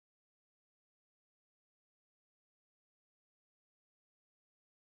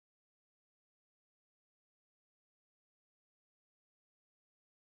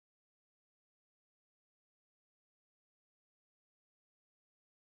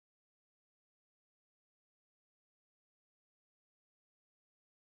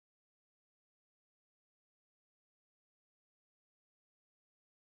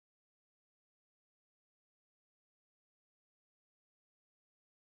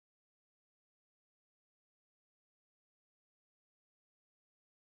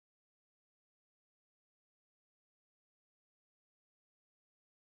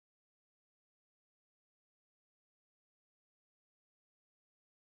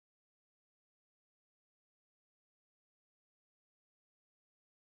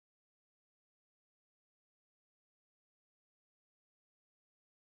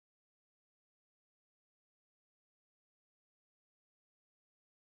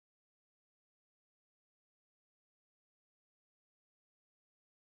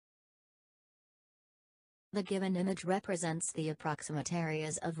The given image represents the approximate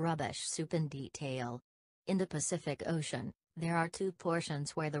areas of rubbish soup in detail. In the Pacific Ocean, there are two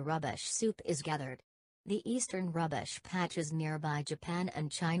portions where the rubbish soup is gathered. The eastern rubbish patch is nearby Japan and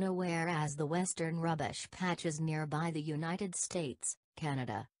China, whereas the western rubbish patch is nearby the United States,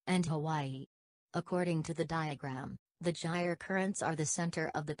 Canada, and Hawaii. According to the diagram, the gyre currents are the center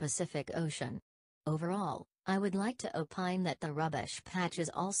of the Pacific Ocean. Overall, I would like to opine that the rubbish patch is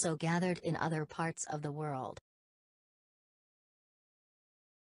also gathered in other parts of the world.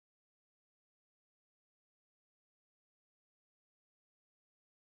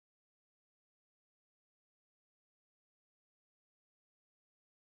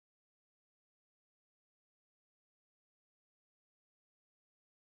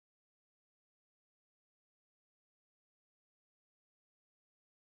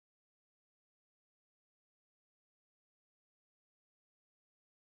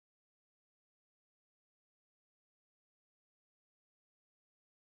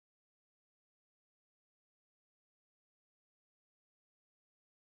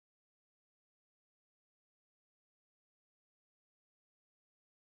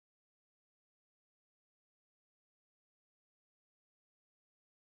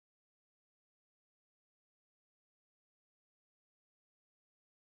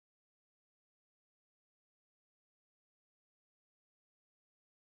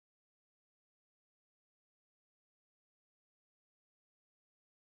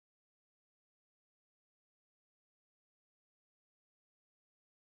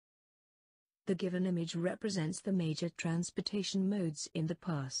 The given image represents the major transportation modes in the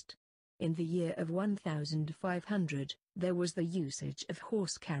past. In the year of 1500, there was the usage of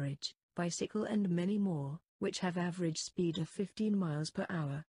horse carriage, bicycle and many more, which have average speed of 15 miles per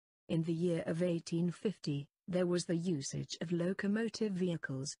hour. In the year of 1850, there was the usage of locomotive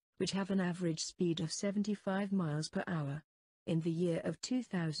vehicles, which have an average speed of 75 miles per hour. In the year of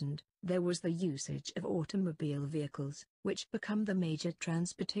 2000, there was the usage of automobile vehicles, which become the major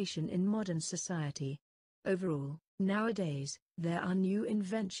transportation in modern society. Overall, nowadays, there are new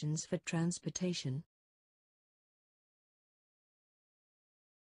inventions for transportation.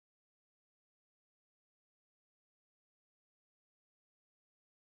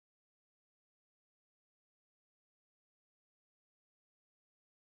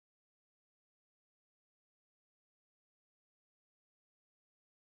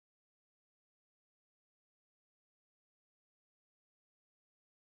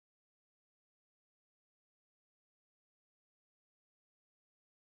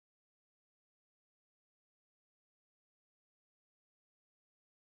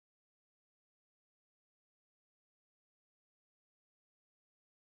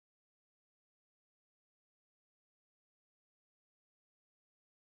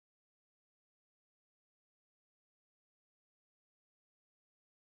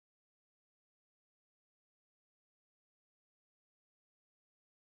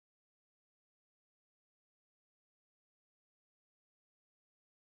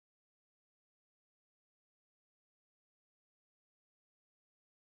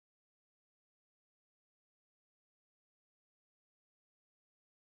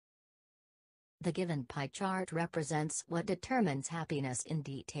 The given pie chart represents what determines happiness in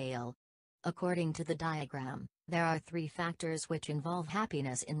detail. According to the diagram, there are three factors which involve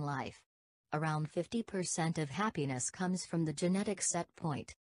happiness in life. Around 50% of happiness comes from the genetic set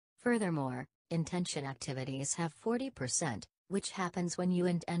point. Furthermore, intention activities have 40%, which happens when you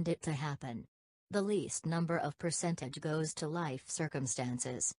intend it to happen. The least number of percentage goes to life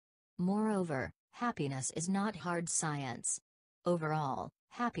circumstances. Moreover, happiness is not hard science. Overall,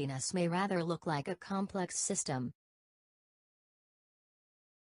 happiness may rather look like a complex system.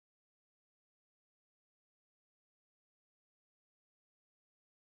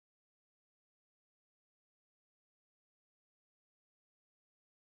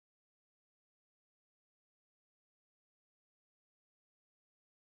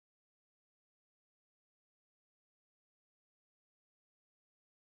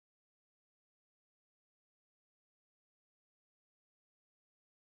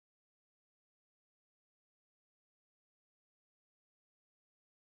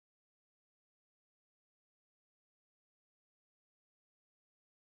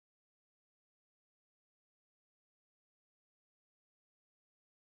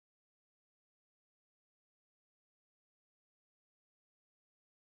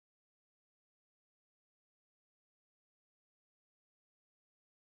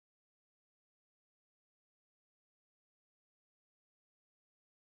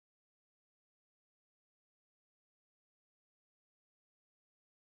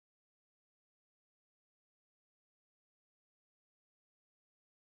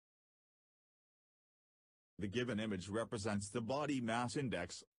 The given image represents the body mass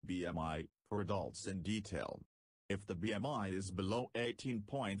index, BMI, for adults in detail. If the BMI is below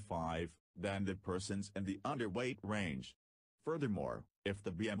 18.5, then the person's in the underweight range. Furthermore, if the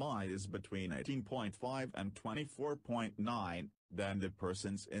BMI is between 18.5 and 24.9, then the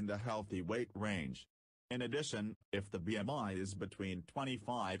person's in the healthy weight range. In addition, if the BMI is between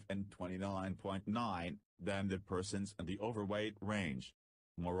 25 and 29.9, then the person's in the overweight range.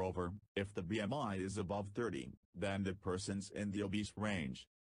 Moreover, if the BMI is above 30, then the person's in the obese range.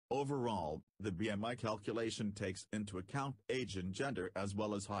 Overall, the BMI calculation takes into account age and gender as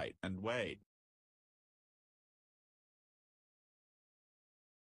well as height and weight.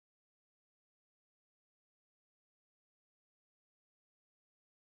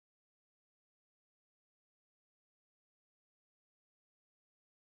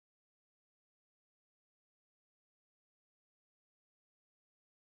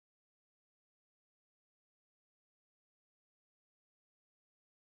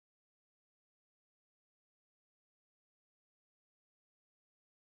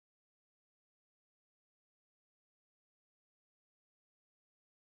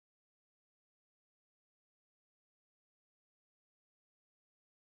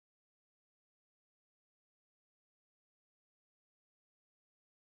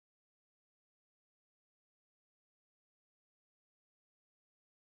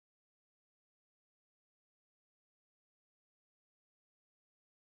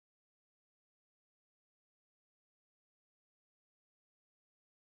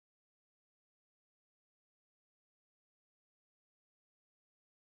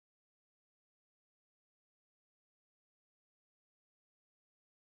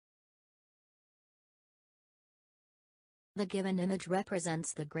 The given image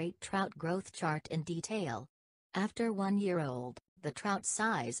represents the great trout growth chart in detail. After 1 year old, the trout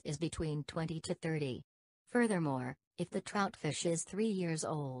size is between 20 to 30. Furthermore, if the trout fish is 3 years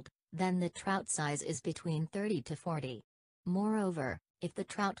old, then the trout size is between 30 to 40. Moreover, if the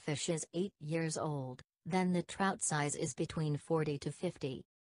trout fish is 8 years old, then the trout size is between 40 to 50.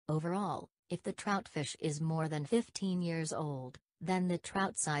 Overall, if the trout fish is more than 15 years old, then the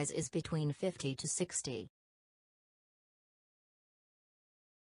trout size is between 50 to 60.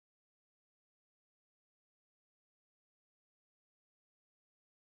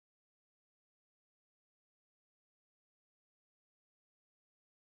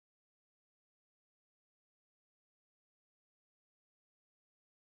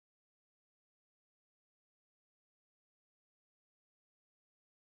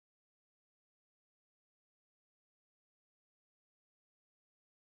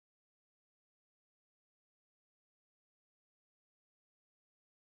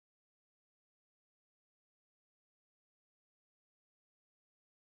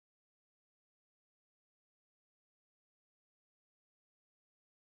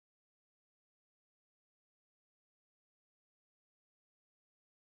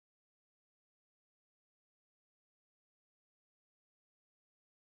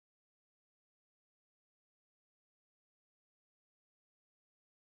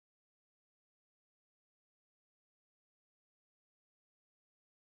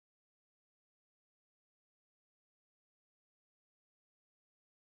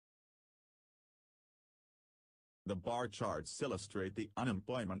 The bar charts illustrate the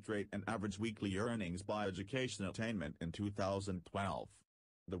unemployment rate and average weekly earnings by education attainment in 2012.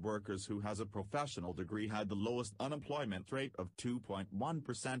 The workers who has a professional degree had the lowest unemployment rate of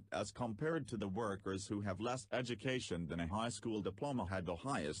 2.1% as compared to the workers who have less education than a high school diploma had the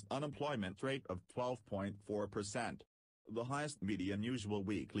highest unemployment rate of 12.4%. The highest median usual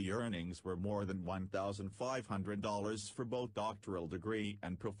weekly earnings were more than $1,500 for both doctoral degree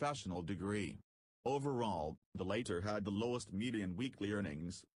and professional degree. Overall, the latter had the lowest median weekly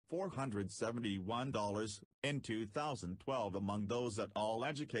earnings, $471, in 2012 among those at all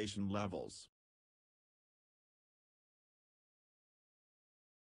education levels.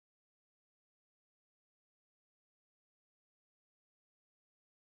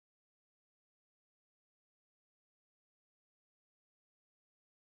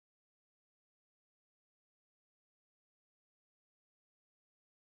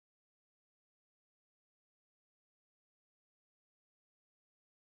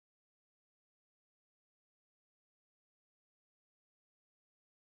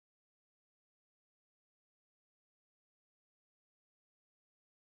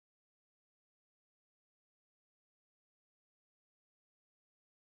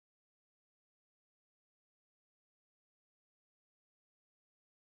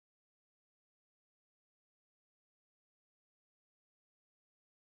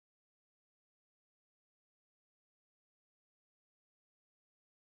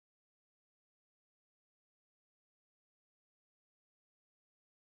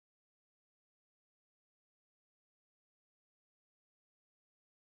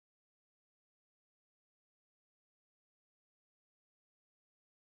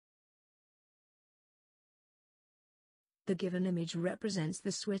 The given image represents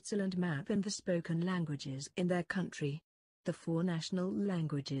the Switzerland map and the spoken languages in their country. The four national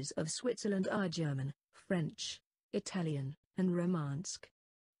languages of Switzerland are German, French, Italian, and Romansk.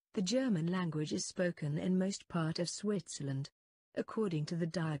 The German language is spoken in most part of Switzerland. According to the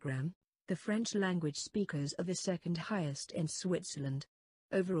diagram, the French language speakers are the second highest in Switzerland.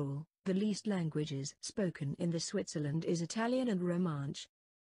 Overall, the least languages spoken in the Switzerland is Italian and Romansh.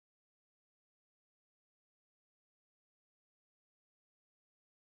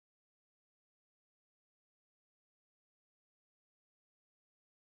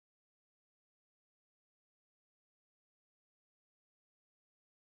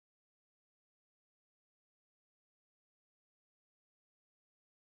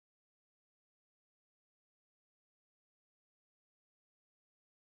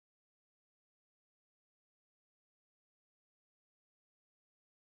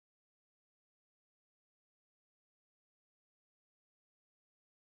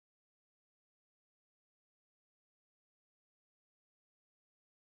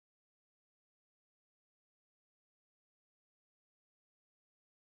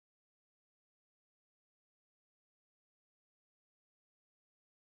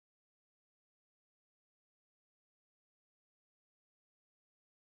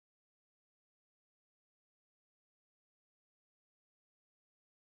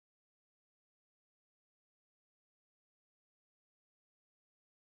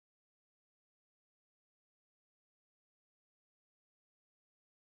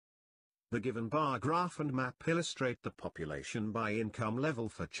 The given bar graph and map illustrate the population by income level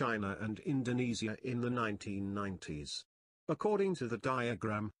for China and Indonesia in the 1990s. According to the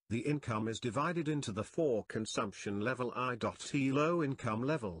diagram, the income is divided into the four consumption level I.T: low income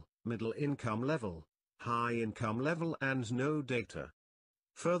level, middle income level, high income level and no data.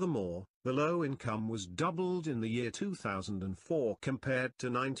 Furthermore, the low income was doubled in the year 2004 compared to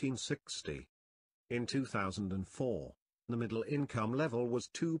 1960. In 2004, the middle income level was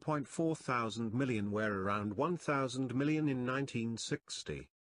 2.4 thousand million, where around 1,000 million in 1960.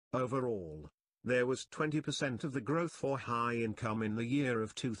 Overall, there was 20% of the growth for high income in the year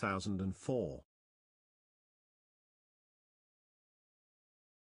of 2004.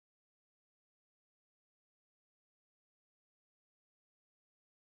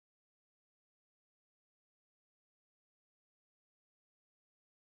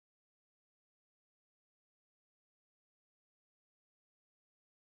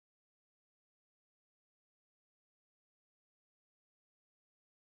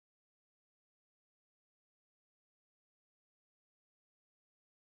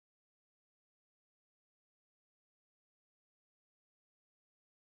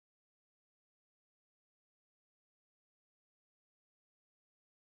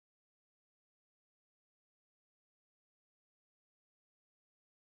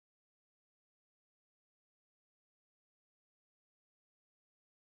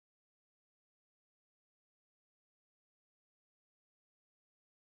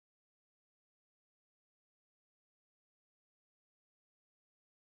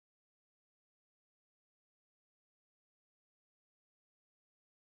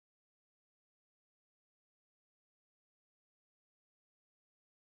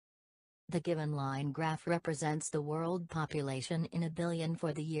 The given line graph represents the world population in a billion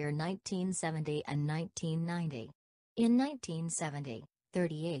for the year 1970 and 1990. In 1970,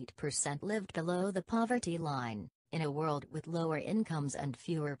 38% lived below the poverty line, in a world with lower incomes and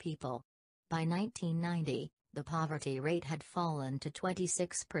fewer people. By 1990, the poverty rate had fallen to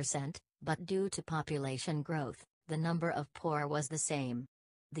 26%, but due to population growth, the number of poor was the same.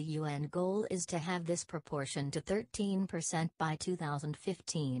 The UN goal is to have this proportion to 13% by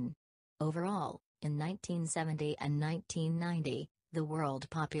 2015. Overall, in 1970 and 1990, the world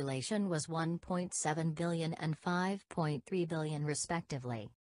population was 1.7 billion and 5.3 billion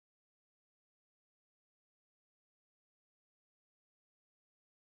respectively.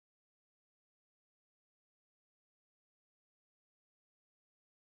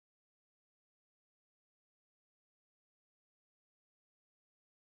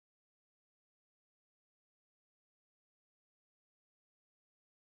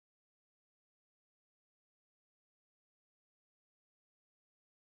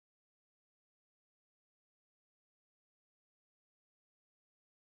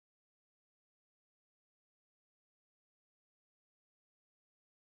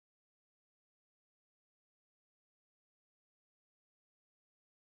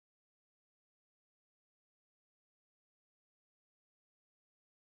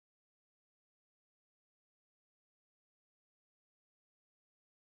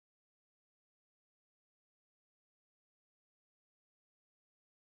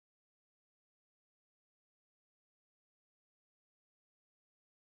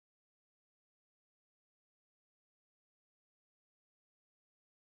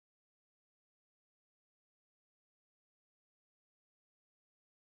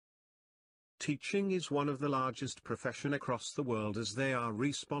 Teaching is one of the largest professions across the world, as they are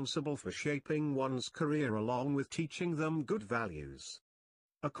responsible for shaping one's career along with teaching them good values.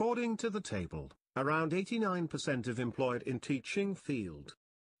 According to the table, around 89% of employed in teaching field.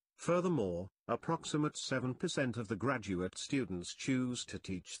 Furthermore, approximate 7% of the graduate students choose to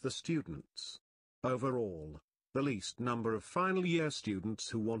teach the students. Overall, the least number of final year students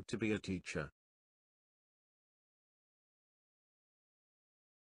who want to be a teacher.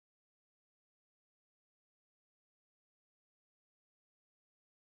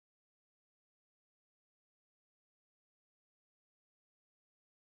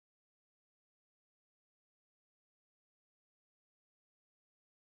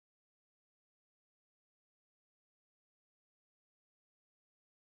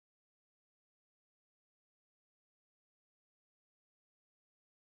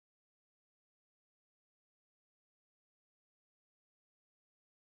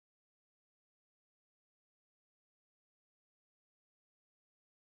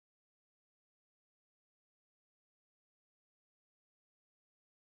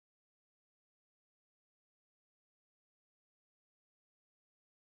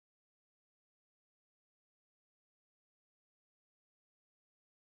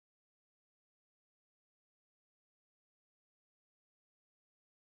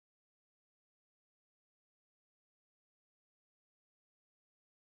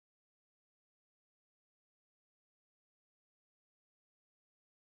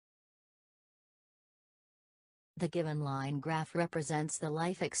 The given line graph represents the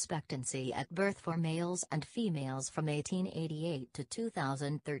life expectancy at birth for males and females from 1888 to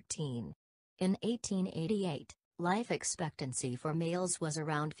 2013. In 1888, life expectancy for males was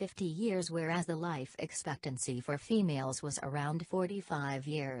around 50 years, whereas the life expectancy for females was around 45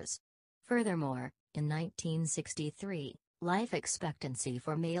 years. Furthermore, in 1963, life expectancy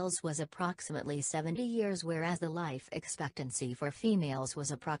for males was approximately 70 years, whereas the life expectancy for females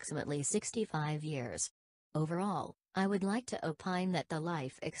was approximately 65 years. Overall, I would like to opine that the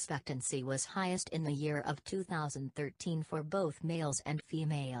life expectancy was highest in the year of 2013 for both males and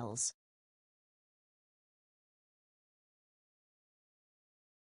females.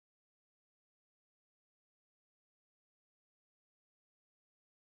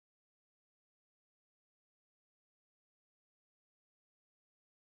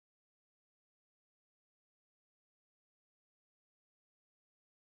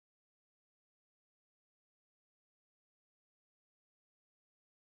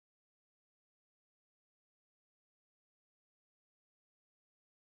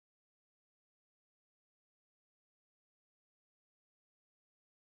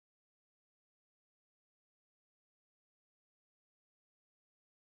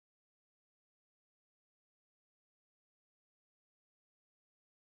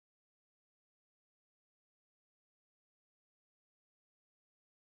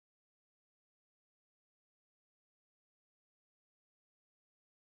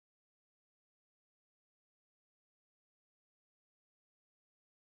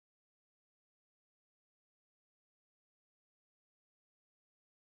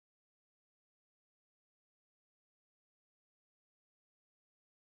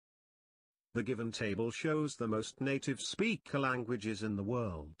 The given table shows the most native speaker languages in the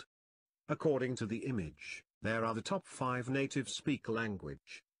world. According to the image, there are the top 5 native speaker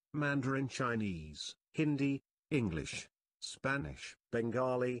language: Mandarin Chinese, Hindi, English, Spanish,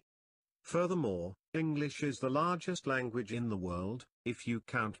 Bengali. Furthermore, English is the largest language in the world, if you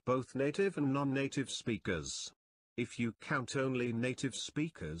count both native and non-native speakers. If you count only native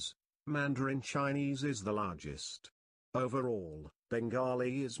speakers, Mandarin Chinese is the largest. Overall,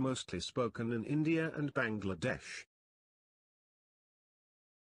 Bengali is mostly spoken in India and Bangladesh.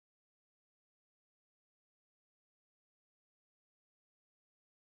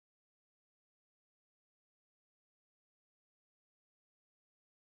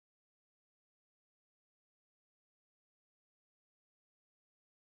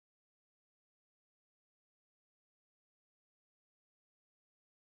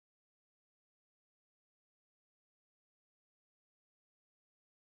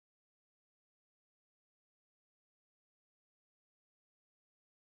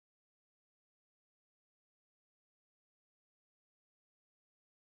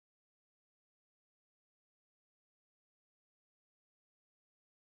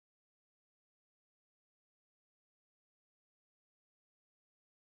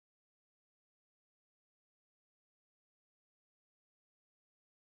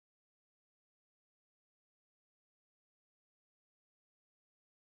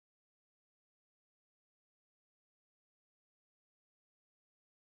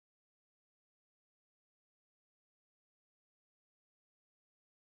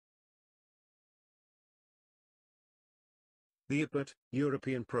 The EPIT,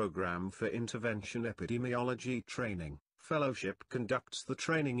 European Programme for Intervention Epidemiology Training, Fellowship conducts the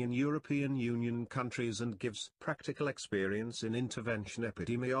training in European Union countries and gives practical experience in intervention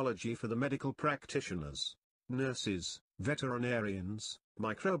epidemiology for the medical practitioners, nurses, veterinarians,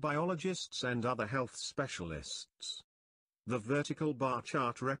 microbiologists and other health specialists. The vertical bar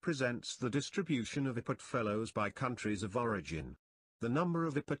chart represents the distribution of EPIT fellows by countries of origin. The number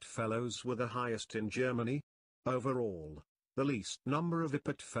of EPIT fellows were the highest in Germany. Overall, the least number of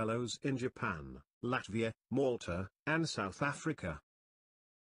EPIT fellows in Japan, Latvia, Malta, and South Africa.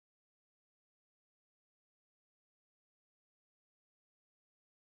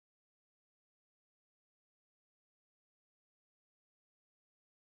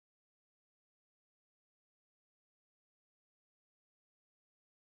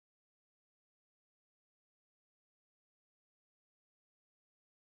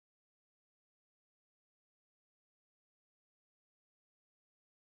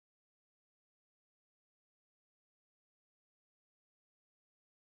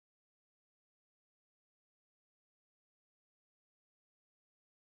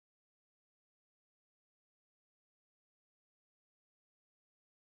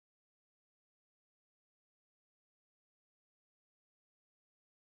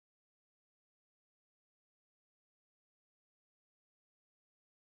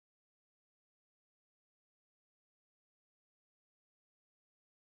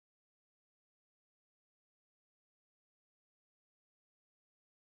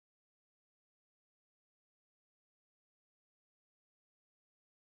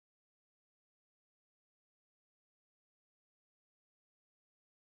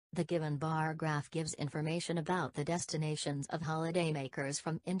 The given bar graph gives information about the destinations of holidaymakers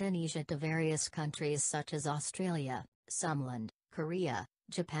from Indonesia to various countries such as Australia, Sumland, Korea,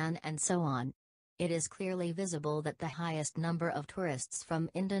 Japan and so on. It is clearly visible that the highest number of tourists from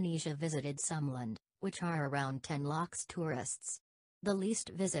Indonesia visited Sumland, which are around 10 lakhs tourists. The least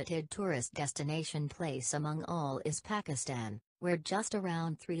visited tourist destination place among all is Pakistan, where just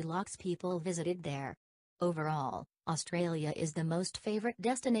around 3 lakhs people visited there. Overall, Australia is the most favorite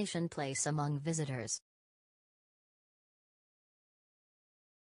destination place among visitors.